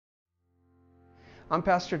I'm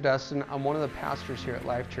Pastor Dustin. I'm one of the pastors here at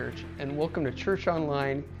Life Church, and welcome to Church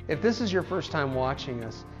Online. If this is your first time watching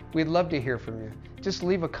us, we'd love to hear from you. Just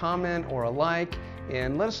leave a comment or a like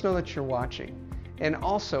and let us know that you're watching. And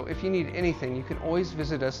also, if you need anything, you can always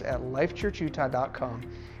visit us at lifechurchutah.com,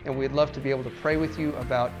 and we'd love to be able to pray with you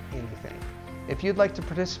about anything. If you'd like to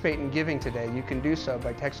participate in giving today, you can do so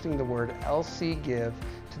by texting the word LCGIVE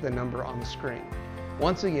to the number on the screen.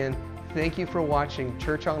 Once again, thank you for watching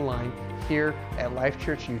Church Online here at Life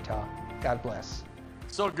Church Utah. God bless.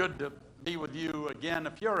 So good to be with you again.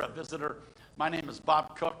 If you're a visitor, my name is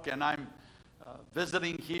Bob Cook, and I'm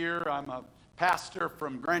visiting here. I'm a pastor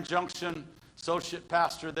from Grand Junction, associate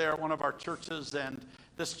pastor there at one of our churches, and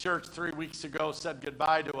this church 3 weeks ago said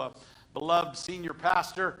goodbye to a beloved senior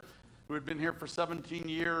pastor who had been here for 17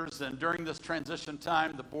 years, and during this transition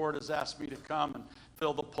time, the board has asked me to come and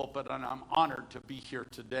fill the pulpit, and I'm honored to be here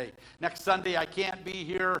today. Next Sunday, I can't be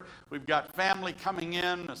here. We've got family coming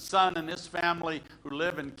in. A son and his family who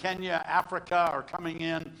live in Kenya, Africa, are coming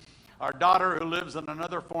in. Our daughter who lives in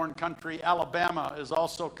another foreign country, Alabama, is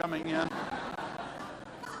also coming in.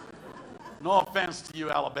 No offense to you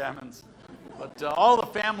Alabamans. But all the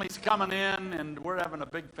family's coming in, and we're having a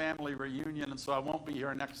big family reunion, and so I won't be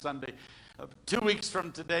here next Sunday. 2 weeks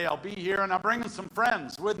from today, I'll be here, and I'm bringing some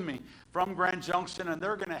friends with me from Grand Junction, and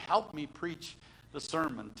they're going to help me preach the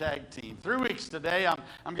sermon, tag team. 3 weeks today,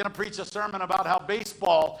 I'm going to preach a sermon about how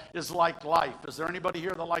baseball is like life. Is there anybody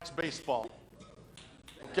here that likes baseball?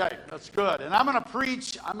 Okay, that's good. And I'm going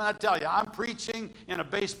to tell you, I'm preaching in a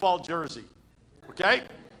baseball jersey. Okay?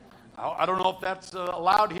 I don't know if that's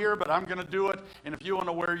allowed here, but I'm going to do it. And if you want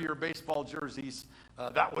to wear your baseball jerseys,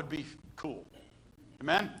 that would be cool.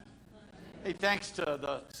 Amen? Hey, thanks to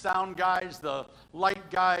the sound guys, the light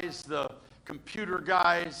guys, the computer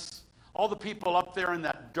guys, all the people up there in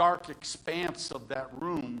that dark expanse of that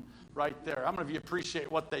room right there. How many of you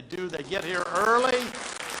appreciate what they do? They get here early.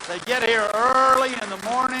 They get here early in the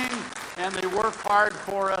morning, and they work hard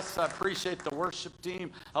for us. I appreciate the worship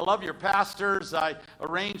team. I love your pastors. I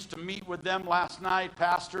arranged to meet with them last night,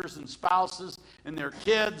 pastors and spouses and their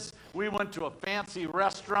kids. We went to a fancy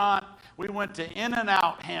restaurant. We went to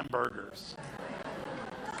In-N-Out Hamburgers.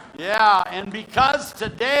 Yeah, and because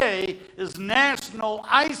today is National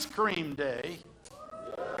Ice Cream Day,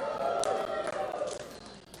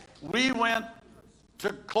 we went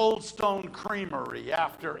to Cold Stone Creamery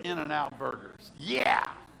after In-N-Out Burgers. Yeah!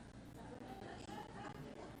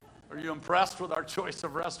 Are you impressed with our choice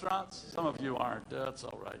of restaurants? Some of you aren't. That's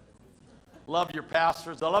all right. Love your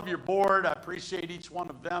pastors. I love your board. I appreciate each one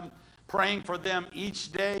of them. Praying for them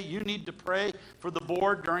each day. You need to pray for the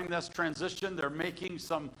board during this transition. They're making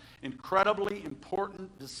some incredibly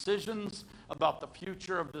important decisions about the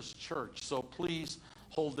future of this church. So please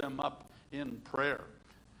hold them up in prayer.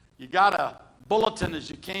 You got a bulletin as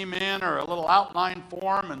you came in, or a little outline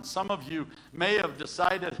form, and some of you may have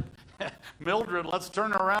decided, Mildred, let's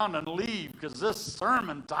turn around and leave because this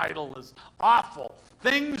sermon title is awful.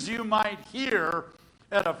 Things you might hear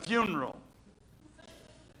at a funeral.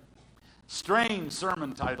 Strange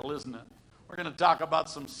sermon title, isn't it? We're going to talk about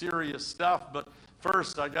some serious stuff, but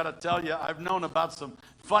first I got to tell you, I've known about some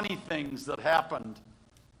funny things that happened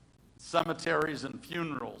at cemeteries and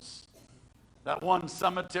funerals. That one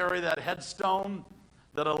cemetery, that headstone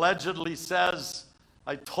that allegedly says,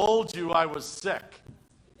 "I told you I was sick."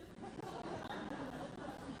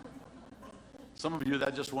 Some of you,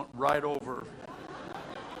 that just went right over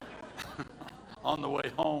on the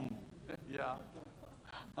way home. Yeah.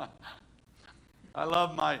 I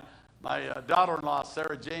love my daughter-in-law,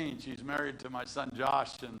 Sarah Jane. She's married to my son,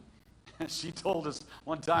 Josh, and she told us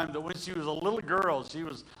one time that when she was a little girl, she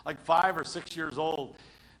was like 5 or 6 years old,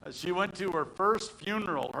 she went to her first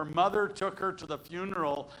funeral. Her mother took her to the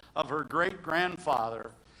funeral of her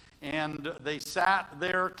great-grandfather, and they sat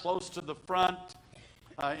there close to the front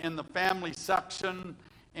in the family section,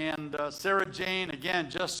 and Sarah Jane, again,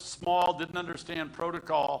 just small, didn't understand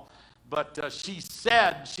protocol, but she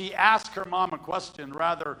asked her mom a question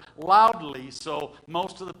rather loudly so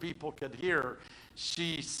most of the people could hear.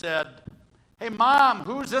 She said, "Hey, Mom,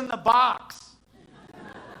 who's in the box?"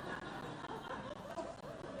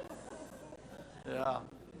 Yeah,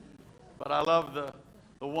 but I love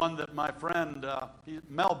the one that my friend,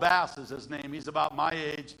 Mel Bass is his name. He's about my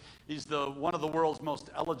age. He's one of the world's most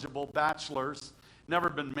eligible bachelors, never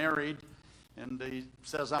been married, and he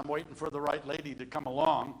says, "I'm waiting for the right lady to come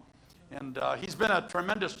along." And he's been a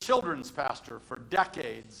tremendous children's pastor for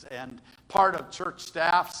decades and part of church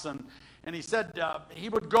staffs. And he said he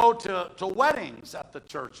would go to weddings at the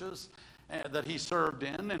churches that he served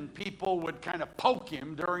in, and people would kind of poke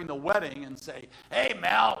him during the wedding and say, "Hey,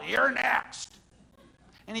 Mel, you're next."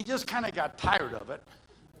 And he just kind of got tired of it.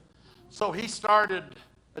 So he started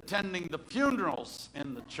attending the funerals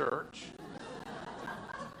in the church.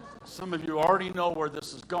 Some of you already know where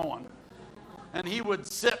this is going. And he would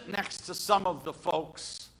sit next to some of the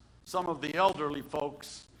folks, some of the elderly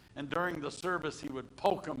folks, and during the service he would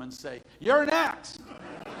poke them and say, "You're next."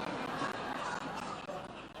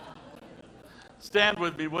 Stand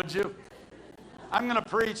with me, would you? I'm going to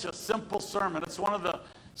preach a simple sermon. It's one of the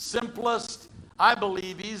simplest, I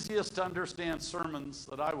believe, easiest to understand sermons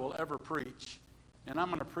that I will ever preach. And I'm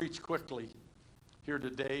going to preach quickly here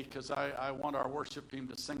today because I want our worship team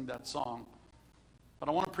to sing that song. But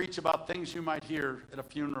I want to preach about things you might hear at a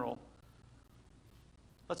funeral.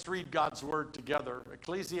 Let's read God's word together.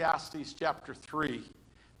 Ecclesiastes chapter 3,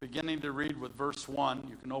 beginning to read with verse 1.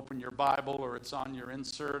 You can open your Bible or it's on your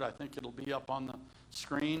insert. I think it'll be up on the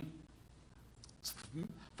screen. It's a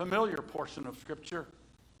familiar portion of Scripture.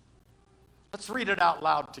 Let's read it out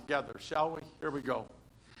loud together, shall we? Here we go.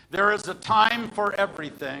 There is a time for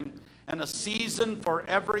everything and a season for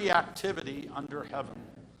every activity under heaven.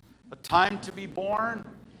 A time to be born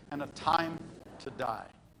and a time to die.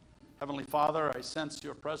 Heavenly Father, I sense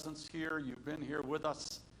your presence here. You've been here with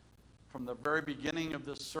us from the very beginning of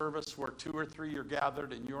this service where 2 or 3 are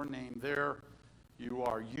gathered in your name. There you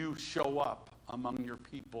are. You show up among your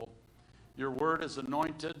people. Your word is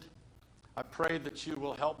anointed. I pray that you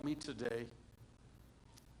will help me today.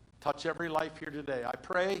 Touch every life here today. I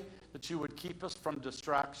pray that you would keep us from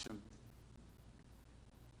distraction.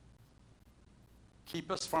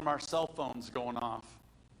 Keep us from our cell phones going off.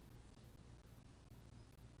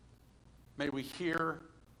 May we hear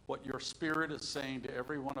what your Spirit is saying to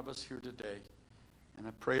every one of us here today. And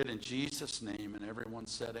I pray it in Jesus' name. And everyone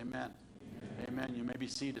said amen. Amen. You may be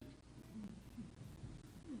seated.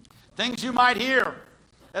 Things you might hear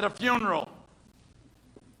at a funeral.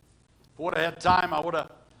 If I would have had time, I would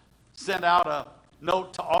have sent out a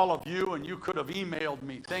note to all of you, and you could have emailed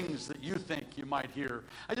me things that you think you might hear.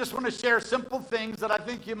 I just want to share simple things that I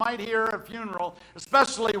think you might hear at a funeral,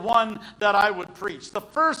 especially one that I would preach. The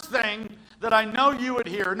first thing that I know you would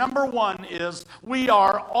hear, number one, is we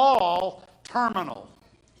are all terminal.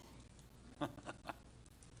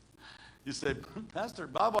 You say, Pastor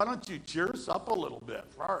Bob, why don't you cheer us up a little bit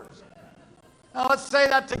first? Now let's say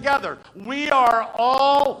that together. We are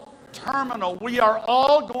all terminal. We are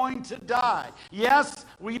all going to die. Yes,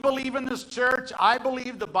 we believe in this church. I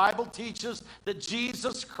believe the Bible teaches that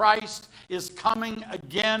Jesus Christ is coming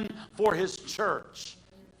again for his church.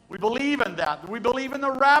 We believe in that. We believe in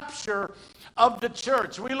the rapture of the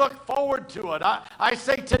church. We look forward to it. I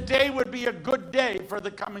say today would be a good day for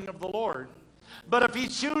the coming of the Lord. But if he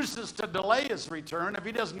chooses to delay his return, if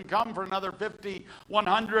he doesn't come for another 50,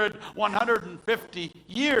 100, 150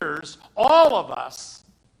 years, all of us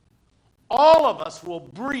will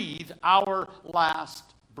breathe our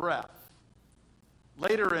last breath.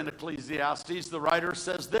 Later in Ecclesiastes, the writer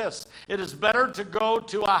says this: it is better to go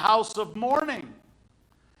to a house of mourning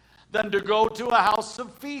than to go to a house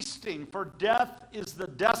of feasting, for death is the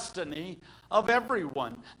destiny of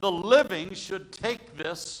everyone. The living should take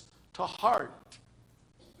this to heart.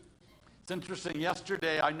 It's interesting,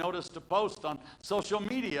 yesterday I noticed a post on social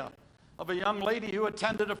media of a young lady who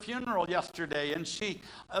attended a funeral yesterday, and she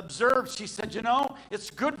observed, she said, you know, it's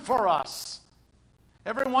good for us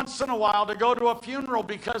every once in a while to go to a funeral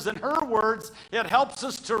because, in her words, it helps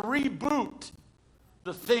us to reboot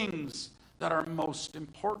the things that are most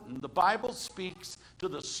important. The Bible speaks to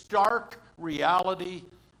the stark reality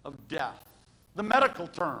of death. The medical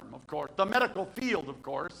term, of course, the medical field, of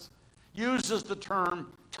course, uses the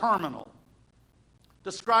term terminal,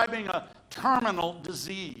 describing a terminal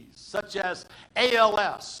disease, such as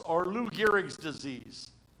ALS or Lou Gehrig's disease.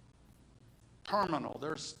 Terminal.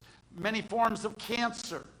 There's many forms of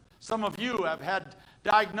cancer. Some of you have had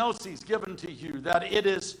diagnoses given to you that it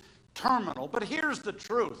is terminal. But here's the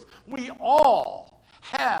truth. We all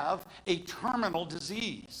have a terminal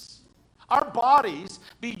disease. Our bodies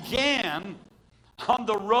began on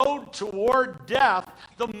the road toward death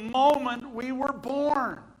the moment we were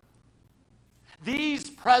born. These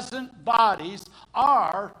present bodies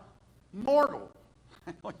are mortal.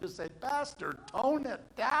 You say, Pastor, tone it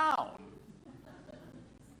down.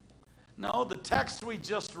 No, the text we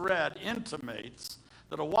just read intimates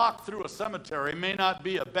that a walk through a cemetery may not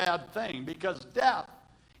be a bad thing, because death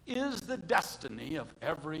is the destiny of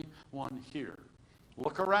everyone here.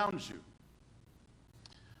 Look around you.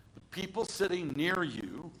 The people sitting near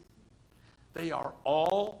you, they are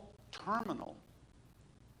all terminal.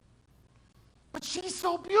 But she's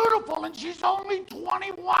so beautiful and she's only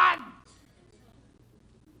 21.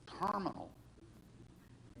 Terminal.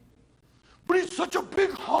 But he's such a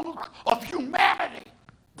big hunk of humanity.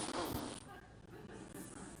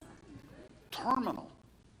 Terminal.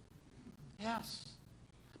 Yes.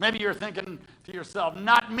 Maybe you're thinking to yourself,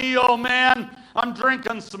 not me, old man. I'm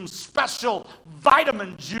drinking some special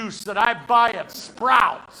vitamin juice that I buy at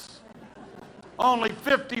Sprouts. Only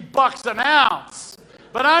 $50 an ounce.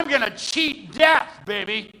 But I'm going to cheat death,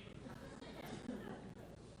 baby.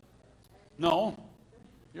 No,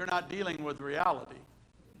 you're not dealing with reality.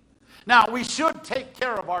 Now, we should take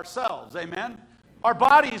care of ourselves, amen? Our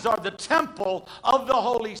bodies are the temple of the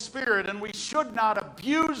Holy Spirit, and we should not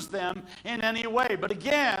abuse them in any way. But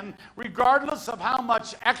again, regardless of how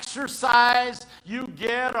much exercise you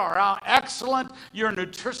get or how excellent your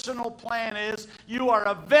nutritional plan is, you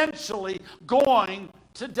are eventually going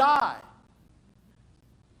to die.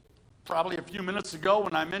 Probably a few minutes ago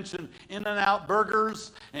when I mentioned In-N-Out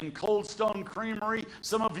Burgers and Cold Stone Creamery,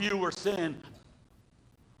 some of you were saying,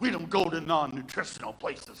 we don't go to non-nutritional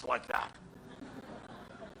places like that.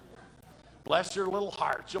 Bless your little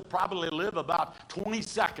hearts. You'll probably live about 20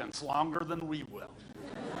 seconds longer than we will.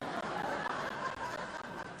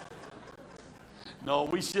 No,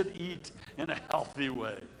 we should eat in a healthy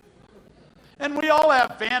way. And we all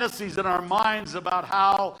have fantasies in our minds about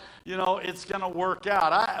how, it's going to work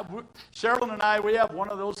out. Sherilyn and I, we have one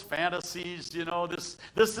of those fantasies,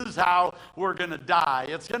 this is how we're going to die.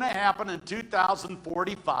 It's going to happen in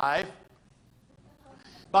 2045,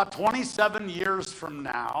 about 27 years from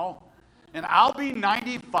now. And I'll be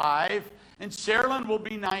 95, and Sherilyn will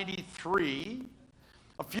be 93.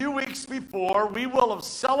 A few weeks before, we will have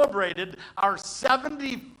celebrated our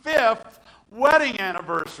 75th wedding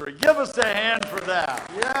anniversary. Give us a hand for that.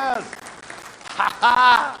 Yes.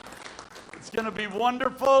 It's going to be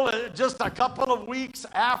wonderful. Just a couple of weeks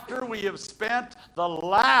after we have spent the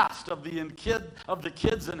last of the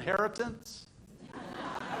kids' inheritance.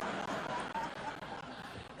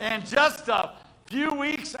 And just a few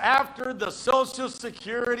weeks after the Social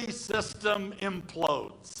Security system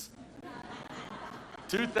implodes.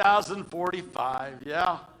 2045,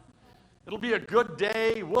 yeah. It'll be a good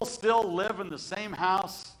day. We'll still live in the same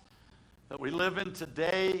house that we live in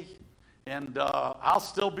today. And I'll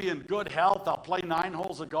still be in good health. I'll play 9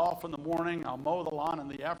 holes of golf in the morning. I'll mow the lawn in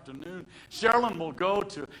the afternoon. Sherilyn will go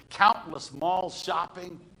to countless malls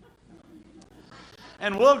shopping.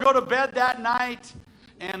 And we'll go to bed that night.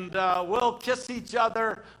 And we'll kiss each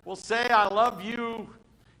other. We'll say, I love you.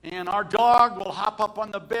 And our dog will hop up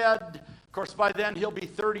on the bed. Of course, by then, he'll be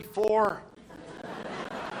 34.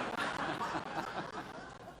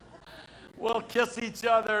 We'll kiss each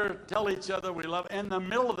other, tell each other we love. In the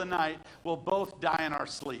middle of the night, we'll both die in our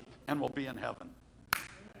sleep, and we'll be in heaven.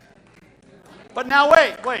 But now,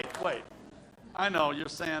 wait. I know you're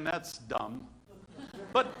saying that's dumb.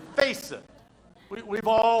 But face it. We've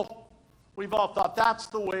all thought that's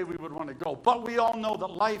the way we would want to go. But we all know that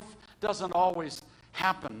life doesn't always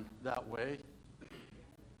happen that way.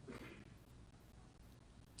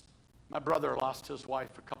 My brother lost his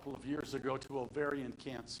wife a couple of years ago to ovarian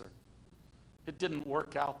cancer. It didn't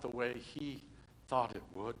work out the way he thought it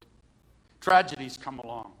would. Tragedies come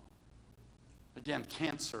along. Again,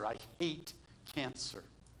 cancer. I hate cancer.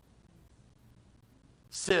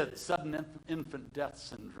 SID, sudden infant death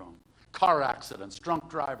syndrome. Car accidents, drunk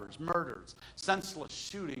drivers, murders, senseless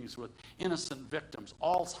shootings with innocent victims,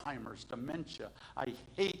 Alzheimer's, dementia. I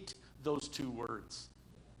hate those 2 words.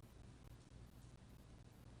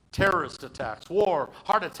 Terrorist attacks, war,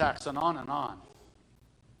 heart attacks, and on and on.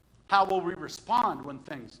 How will we respond when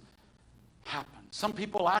things happen? Some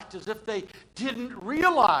people act as if they didn't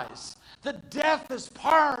realize that death is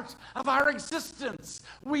part of our existence.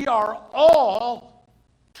 We are all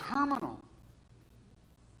terminal.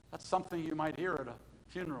 That's something you might hear at a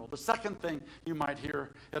funeral. The second thing you might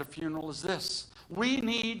hear at a funeral is this: we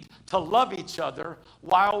need to love each other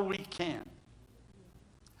while we can.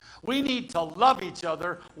 We need to love each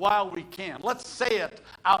other while we can. Let's say it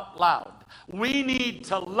out loud. We need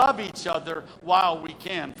to love each other while we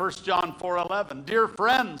can. 1 John 4:11. Dear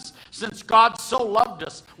friends, since God so loved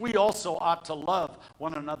us, we also ought to love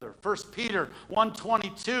one another. 1 Peter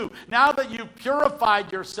 1:22. Now that you've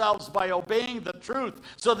purified yourselves by obeying the truth,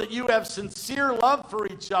 so that you have sincere love for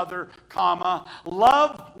each other,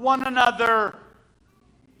 love one another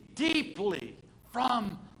deeply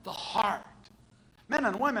from the heart. Men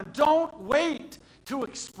and women, don't wait to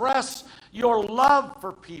express your love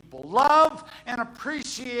for people. Love and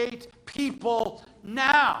appreciate people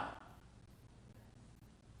now.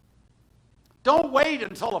 Don't wait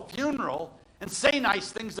until a funeral and say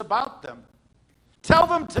nice things about them. Tell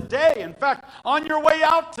them today. In fact, on your way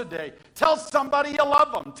out today, tell somebody you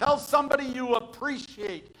love them. Tell somebody you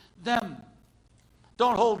appreciate them.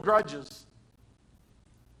 Don't hold grudges.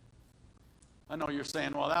 I know you're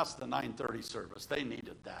saying, well, that's the 9:30 service. They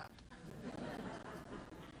needed that.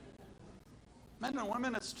 Men and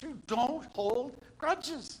women, it's true. Don't hold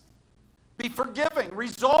grudges. Be forgiving.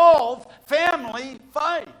 Resolve family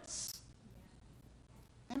fights.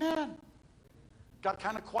 Amen. Got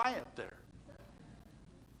kind of quiet there.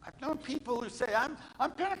 I've known people who say, I'm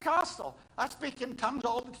Pentecostal. I speak in tongues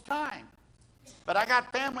all the time. But I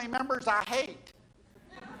got family members I hate.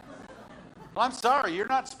 Well, I'm sorry, you're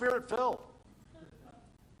not spirit-filled.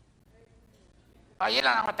 Oh, you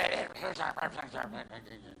don't know what that is.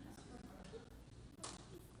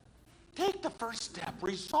 Take the first step.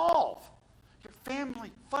 Resolve your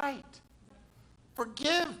family fight.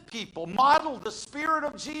 Forgive people. Model the Spirit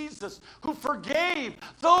of Jesus who forgave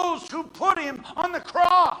those who put him on the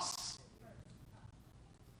cross.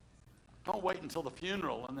 Don't wait until the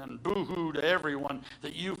funeral and then boo-hoo to everyone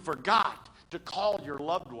that you forgot to call your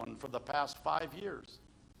loved one for the past 5 years.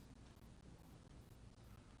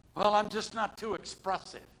 Well, I'm just not too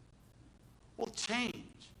expressive. Well,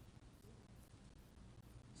 change.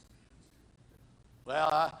 Well,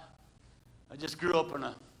 I just grew up in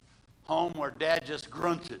a home where Dad just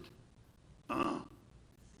grunted.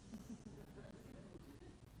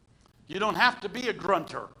 You don't have to be a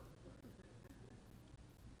grunter.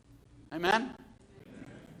 Amen?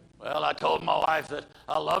 Well, I told my wife that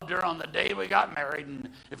I loved her on the day we got married, and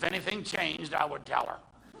if anything changed, I would tell her.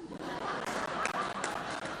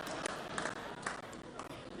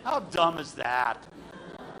 How dumb is that?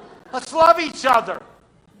 Let's love each other.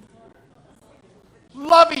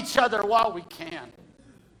 Love each other while we can.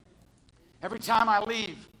 Every time I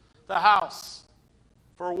leave the house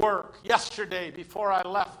for work, yesterday before I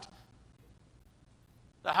left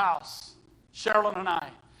the house, Sherilyn and I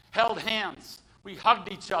held hands. We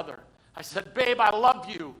hugged each other. I said, babe, I love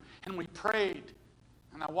you. And we prayed.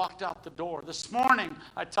 And I walked out the door. This morning,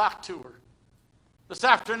 I talked to her. This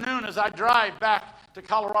afternoon, as I drive back to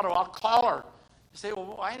Colorado, I'll call her. I say,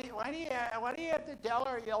 well, why do you have to tell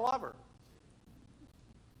her you love her?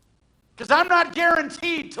 Because I'm not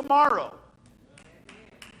guaranteed tomorrow.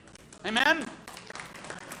 Amen?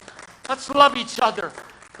 Let's love each other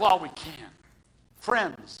while we can.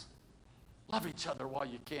 Friends, love each other while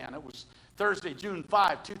you can. It was Thursday, June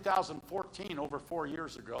 5, 2014, over 4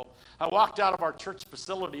 years ago. I walked out of our church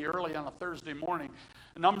facility early on a Thursday morning.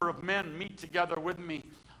 A number of men meet together with me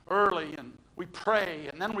early, and we pray,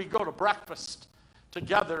 and then we go to breakfast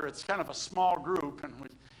together. It's kind of a small group, and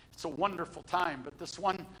it's a wonderful time. But this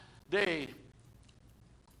one day,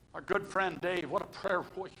 our good friend Dave, what a prayer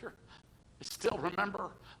warrior. I still remember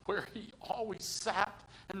where he always sat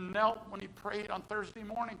and knelt when he prayed on Thursday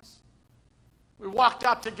mornings. We walked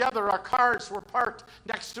out together. Our cars were parked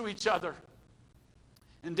next to each other.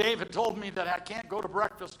 And Dave had told me that I can't go to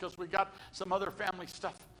breakfast because we got some other family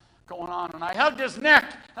stuff going on. And I hugged his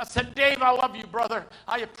neck. I said, Dave, I love you, brother.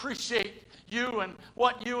 I appreciate you and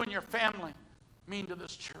what you and your family mean to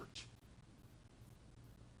this church.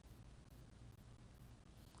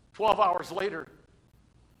 12 hours later,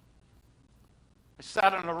 I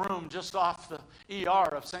sat in a room just off the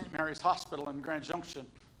ER of St. Mary's Hospital in Grand Junction.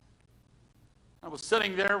 I was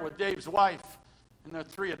sitting there with Dave's wife and their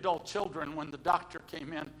 3 adult children when the doctor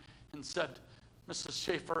came in and said, Mrs.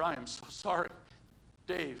 Schaefer, I am so sorry.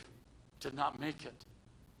 Dave did not make it.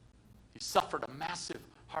 He suffered a massive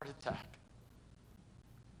heart attack.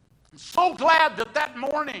 I'm so glad that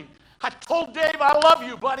morning I told Dave, I love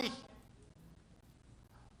you, buddy.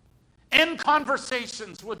 End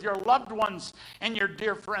conversations with your loved ones and your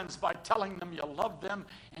dear friends by telling them you love them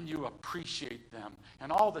and you appreciate them.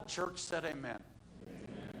 And all the church said amen.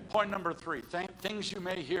 Point number 3, things you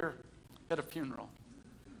may hear at a funeral.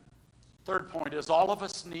 Third point is all of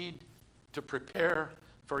us need to prepare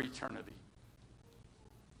for eternity.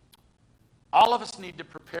 All of us need to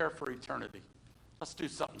prepare for eternity. Let's do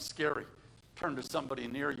something scary. Turn to somebody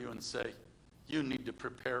near you and say, you need to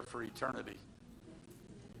prepare for eternity.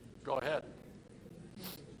 Go ahead.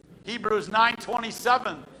 Hebrews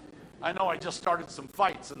 9:27. I know I just started some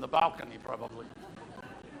fights in the balcony probably.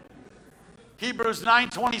 Hebrews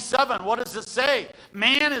 9:27, what does it say?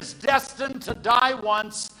 Man is destined to die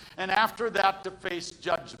once, and after that to face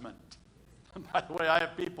judgment. And by the way, I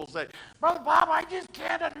have people say, Brother Bob, I just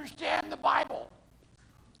can't understand the Bible.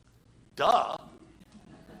 Duh.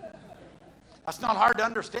 That's not hard to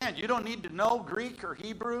understand. You don't need to know Greek or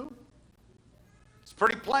Hebrew. It's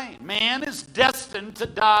pretty plain. Man is destined to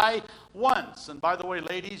die once. And by the way,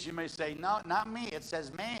 ladies, you may say, no, not me. It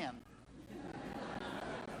says man.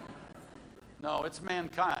 No, it's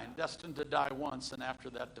mankind, destined to die once and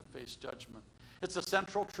after that to face judgment. It's a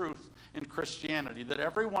central truth in Christianity that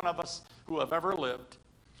every one of us who have ever lived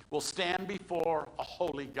will stand before a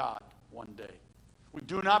holy God one day. We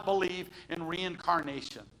do not believe in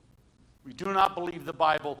reincarnation. We do not believe the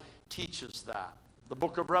Bible teaches that. The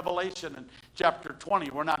book of Revelation in chapter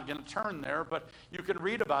 20, we're not going to turn there, but you can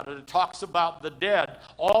read about it. It talks about the dead,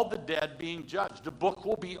 all the dead being judged. The book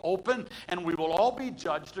will be open, and we will all be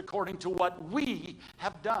judged according to what we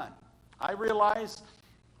have done. I realize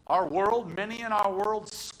our world, many in our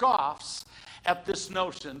world, scoffs at this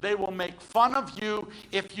notion. They will make fun of you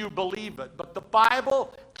if you believe it. But the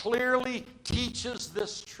Bible clearly teaches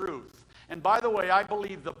this truth. And by the way, I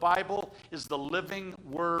believe the Bible is the living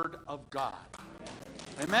Word of God.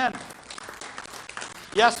 Amen.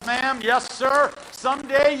 Yes, ma'am. Yes, sir.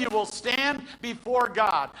 Someday you will stand before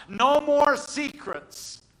God. No more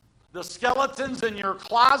secrets. The skeletons in your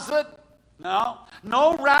closet.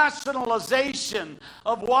 No rationalization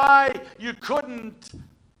of why you couldn't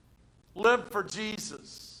live for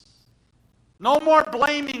Jesus. No more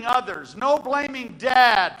blaming others. No blaming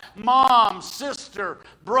dad, mom, sister,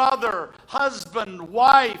 brother, husband,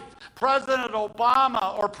 wife, President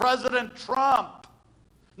Obama, or President Trump.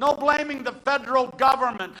 No blaming the federal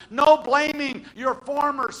government. No blaming your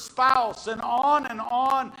former spouse, and on and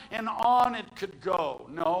on and on it could go.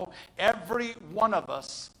 No, every one of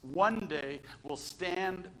us one day will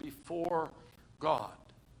stand before God.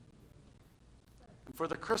 And for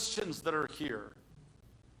the Christians that are here,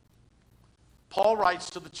 Paul writes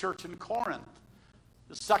to the church in Corinth,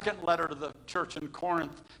 the second letter to the church in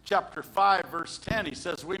Corinth, chapter 5, verse 10, he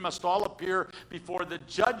says, we must all appear before the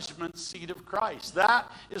judgment seat of Christ. That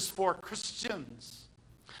is for Christians,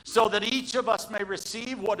 so that each of us may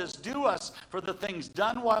receive what is due us for the things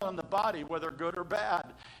done while in the body, whether good or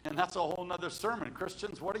bad. And that's a whole nother sermon.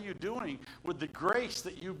 Christians, what are you doing with the grace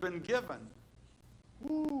that you've been given?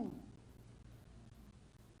 Woo.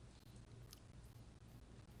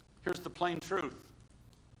 Here's the plain truth.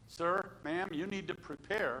 Sir, ma'am, you need to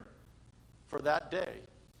prepare for that day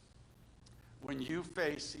when you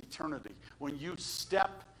face eternity, when you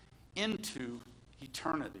step into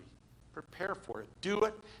eternity. Prepare for it. Do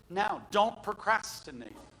it now. Don't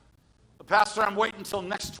procrastinate. Pastor, I'm waiting until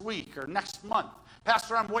next week or next month.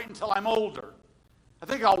 Pastor, I'm waiting until I'm older. I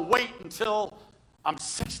think I'll wait until I'm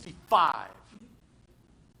 65.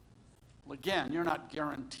 Well, again, you're not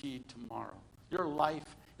guaranteed tomorrow. Your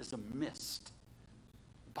life is a mist.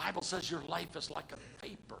 The Bible says your life is like a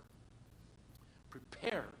vapor.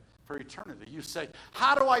 Prepare for eternity. You say,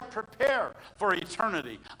 how do I prepare for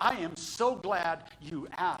eternity? I am so glad you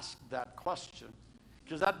asked that question,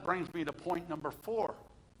 because that brings me to point number 4.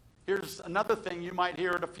 Here's another thing you might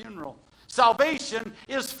hear at a funeral. Salvation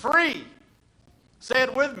is free. Say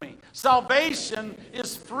it with me. Salvation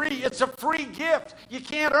is free. It's a free gift. You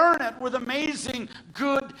can't earn it with amazing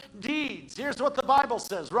good deeds. Here's what the Bible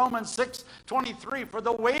says. Romans 6:23. For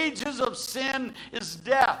the wages of sin is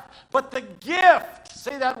death. But the gift,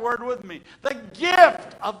 say that word with me, the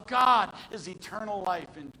gift of God is eternal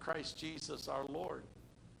life in Christ Jesus our Lord.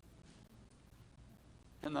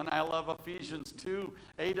 And then I love Ephesians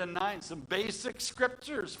 2:8 and 9. Some basic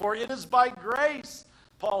scriptures. For it is by grace,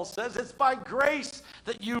 Paul says, it's by grace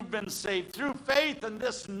that you've been saved through faith, and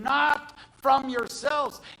this not from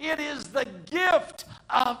yourselves. It is the gift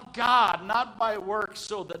of God, not by works,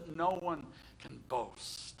 so that no one can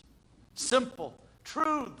boast. Simple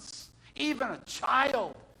truths. Even a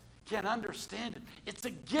child can understand it. It's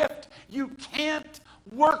a gift. You can't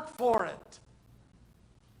work for it.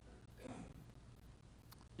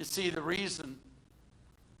 You see, the reason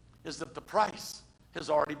is that the price has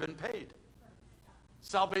already been paid.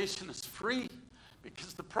 Salvation is free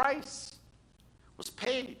because the price was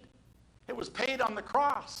paid. It was paid on the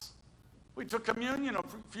cross. We took communion a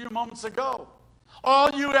few moments ago. All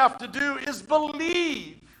you have to do is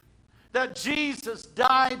believe that Jesus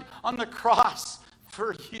died on the cross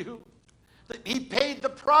for you. That he paid the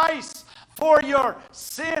price for your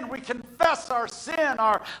sin. We confess our sin,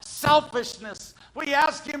 our selfishness. We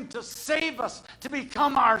ask him to save us, to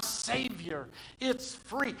become our Savior. It's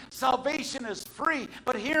free. Salvation is free.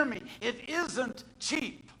 But hear me, it isn't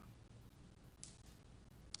cheap.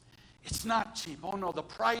 It's not cheap. Oh no, the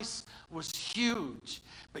price was huge,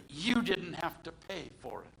 but you didn't have to pay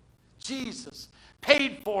for it. Jesus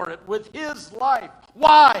paid for it with his life.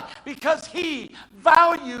 Why? Because he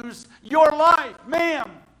values your life.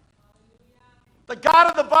 Ma'am, the God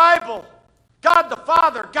of the Bible, God the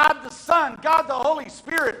Father, God the Son, God the Holy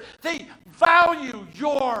Spirit, they value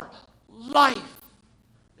your life.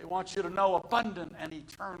 They want you to know abundant and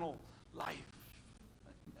eternal life.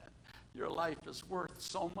 Your life is worth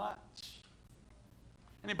so much.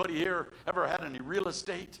 Anybody here ever had any real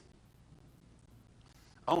estate?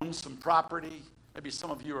 Owned some property? Maybe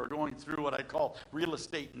some of you are going through what I call real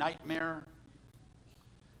estate nightmare.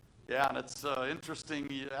 Yeah, and it's interesting.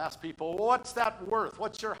 You ask people, well, what's that worth?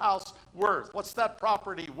 What's your house worth? What's that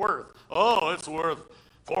property worth? Oh, it's worth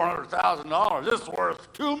 $400,000. It's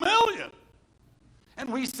worth $2 million. And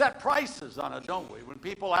we set prices on it, don't we? When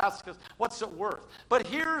people ask us, what's it worth? But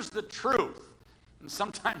here's the truth. And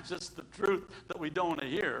sometimes it's the truth that we don't want to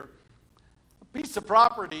hear. A piece of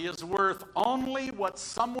property is worth only what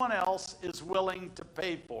someone else is willing to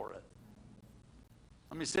pay for it.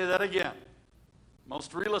 Let me say that again.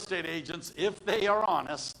 Most real estate agents, if they are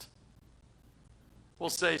honest, will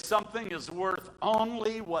say something is worth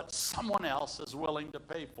only what someone else is willing to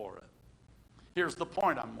pay for it. Here's the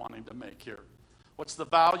point I'm wanting to make here. What's the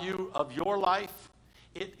value of your life?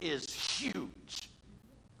 It is huge.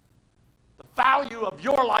 The value of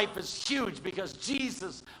your life is huge because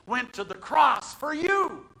Jesus went to the cross for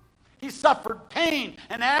you. He suffered pain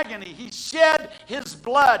and agony. He shed his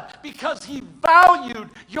blood because he valued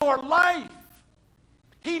your life.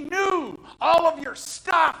 He knew all of your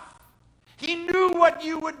stuff. He knew what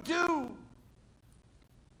you would do.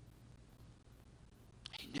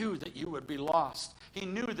 He knew that you would be lost. He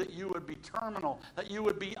knew that you would be terminal, that you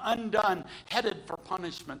would be undone, headed for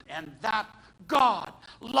punishment. And that God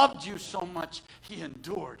loved you so much, he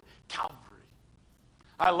endured Calvary.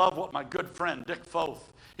 I love what my good friend Dick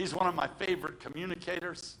Foth, he's one of my favorite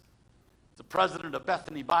communicators, the president of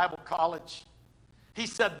Bethany Bible College. He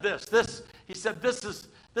said this is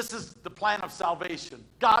the plan of salvation.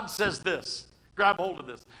 God says this. Grab hold of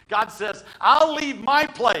this. God says, I'll leave my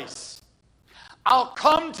place. I'll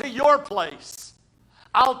come to your place.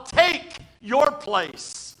 I'll take your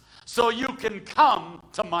place so you can come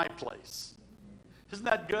to my place. Isn't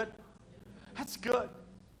that good? That's good.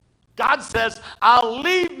 God says, I'll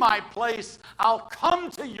leave my place. I'll come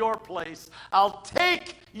to your place. I'll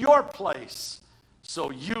take your place so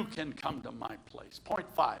you can come to my place. Point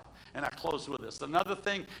 5. And I close with this. Another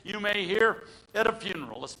thing you may hear at a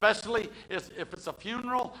funeral, especially if it's a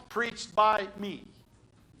funeral preached by me.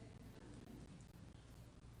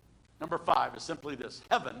 Number 5 is simply this.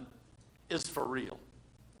 Heaven is for real.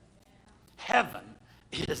 Heaven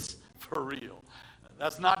is for real.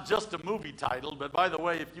 That's not just a movie title, but by the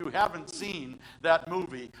way, if you haven't seen that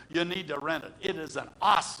movie, you need to rent it. It is an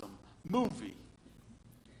awesome movie.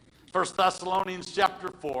 1 Thessalonians chapter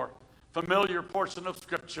 4, familiar portion of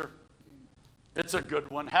Scripture. It's a good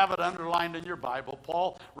one. Have it underlined in your Bible.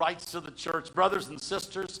 Paul writes to the church, brothers and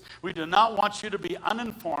sisters, we do not want you to be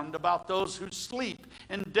uninformed about those who sleep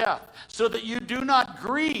in death, so that you do not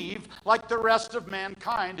grieve like the rest of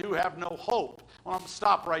mankind who have no hope. Well, I'm going to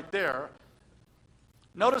stop right there.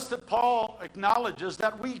 Notice that Paul acknowledges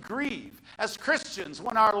that we grieve as Christians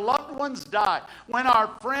when our loved ones die, when our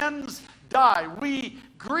friends die. We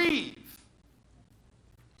grieve.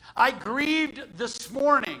 I grieved this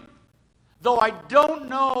morning. Though I don't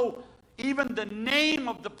know even the name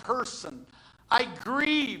of the person, I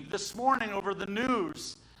grieved this morning over the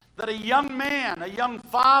news that a young man, a young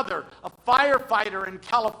father, a firefighter in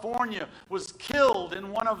California was killed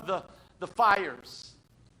in one of the fires.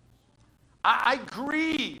 I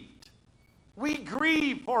grieved. We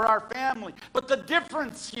grieve for our family. But the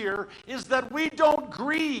difference here is that we don't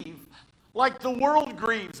grieve like the world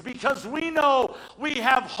grieves because we know we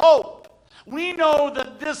have hope. We know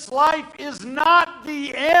that this life is not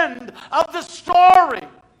the end of the story.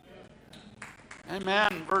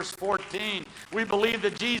 Amen. Verse 14. We believe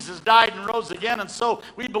that Jesus died and rose again, and so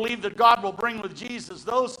we believe that God will bring with Jesus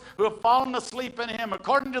those who have fallen asleep in him.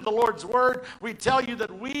 According to the Lord's word, we tell you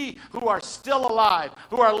that we who are still alive,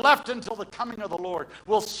 who are left until the coming of the Lord,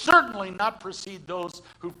 will certainly not precede those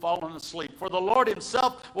who've fallen asleep. For the Lord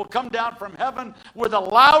himself will come down from heaven with a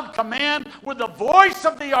loud command, with the voice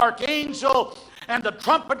of the archangel, and the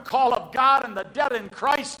trumpet call of God, and the dead in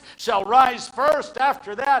Christ shall rise first.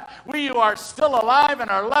 After that, we who are still alive and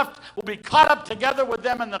are left will be caught up together with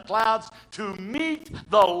them in the clouds to meet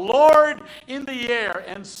the Lord in the air.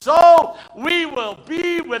 And so we will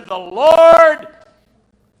be with the Lord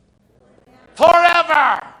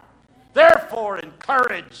forever. Therefore,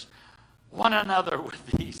 encourage one another with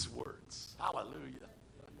these words. Hallelujah.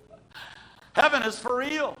 Heaven is for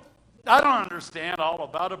real. I don't understand all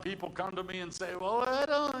about it. People come to me and say, well,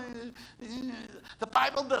 the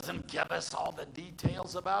Bible doesn't give us all the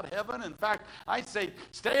details about heaven. In fact, I say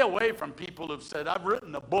stay away from people who've said, I've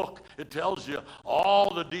written a book. It tells you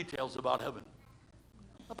all the details about heaven.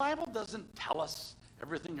 The Bible doesn't tell us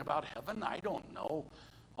everything about heaven. I don't know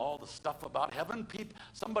all the stuff about heaven.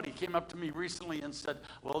 Somebody came up to me recently and said,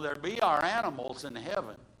 will there be our animals in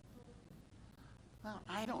heaven? Well,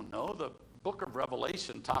 I don't know. The book of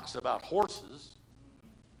Revelation talks about horses.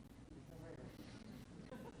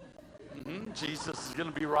 Jesus is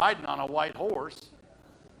going to be riding on a white horse.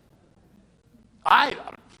 I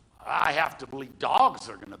have to believe dogs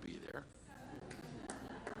are going to be there.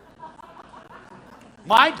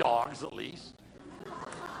 My dogs, at least.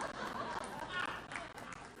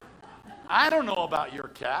 I don't know about your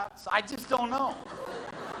cats. I just don't know.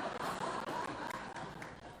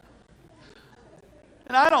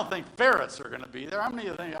 And I don't think ferrets are going to be there. How many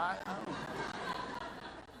of you think?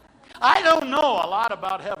 I don't know a lot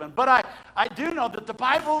about heaven, but I do know that the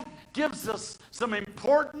Bible gives us some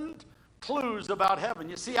important clues about heaven.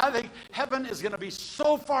 You see, I think heaven is going to be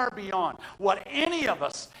so far beyond what any of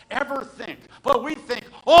us ever think. But we think,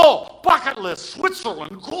 oh, bucket list,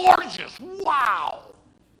 Switzerland, gorgeous, wow.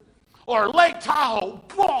 Or Lake Tahoe,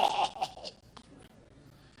 whoa.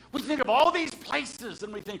 We think of all these places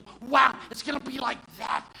and we think, wow, it's going to be like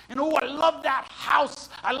that. And oh, I love that house.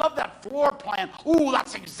 I love that floor plan. Oh,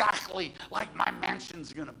 that's exactly like my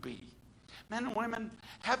mansion's going to be. Men and women,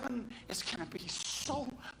 heaven is going to be so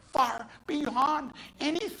far beyond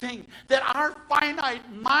anything that our finite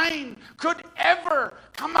mind could ever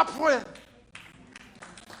come up with.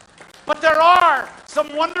 But there are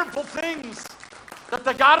some wonderful things that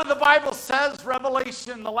the God of the Bible says.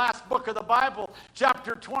 Revelation, the last book of the Bible,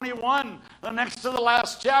 chapter 21, the next to the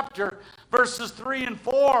last chapter, verses 3 and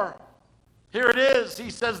 4. Here it is. He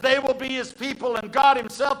says, they will be his people, and God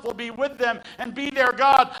himself will be with them and be their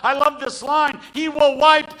God. I love this line. He will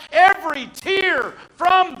wipe every tear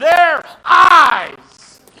from their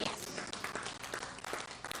eyes. Yes.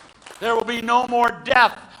 There will be no more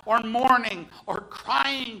death or mourning or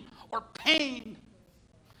crying or pain.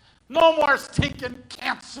 No more stinking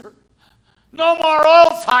cancer. No more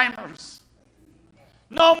Alzheimer's.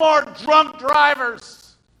 No more drunk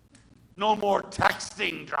drivers. No more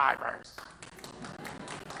texting drivers.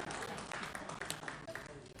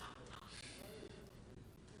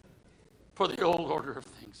 For the old order of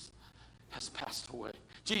things has passed away.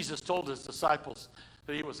 Jesus told his disciples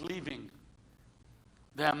that he was leaving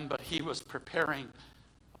them, but he was preparing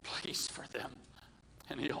a place for them.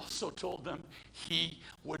 And he also told them he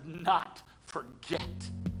would not forget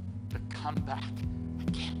to come back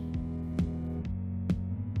again.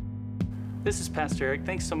 This is Pastor Eric.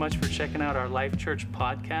 Thanks so much for checking out our Life Church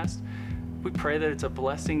podcast. We pray that it's a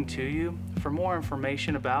blessing to you. For more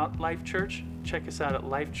information about Life Church, check us out at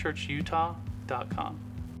lifechurchutah.com.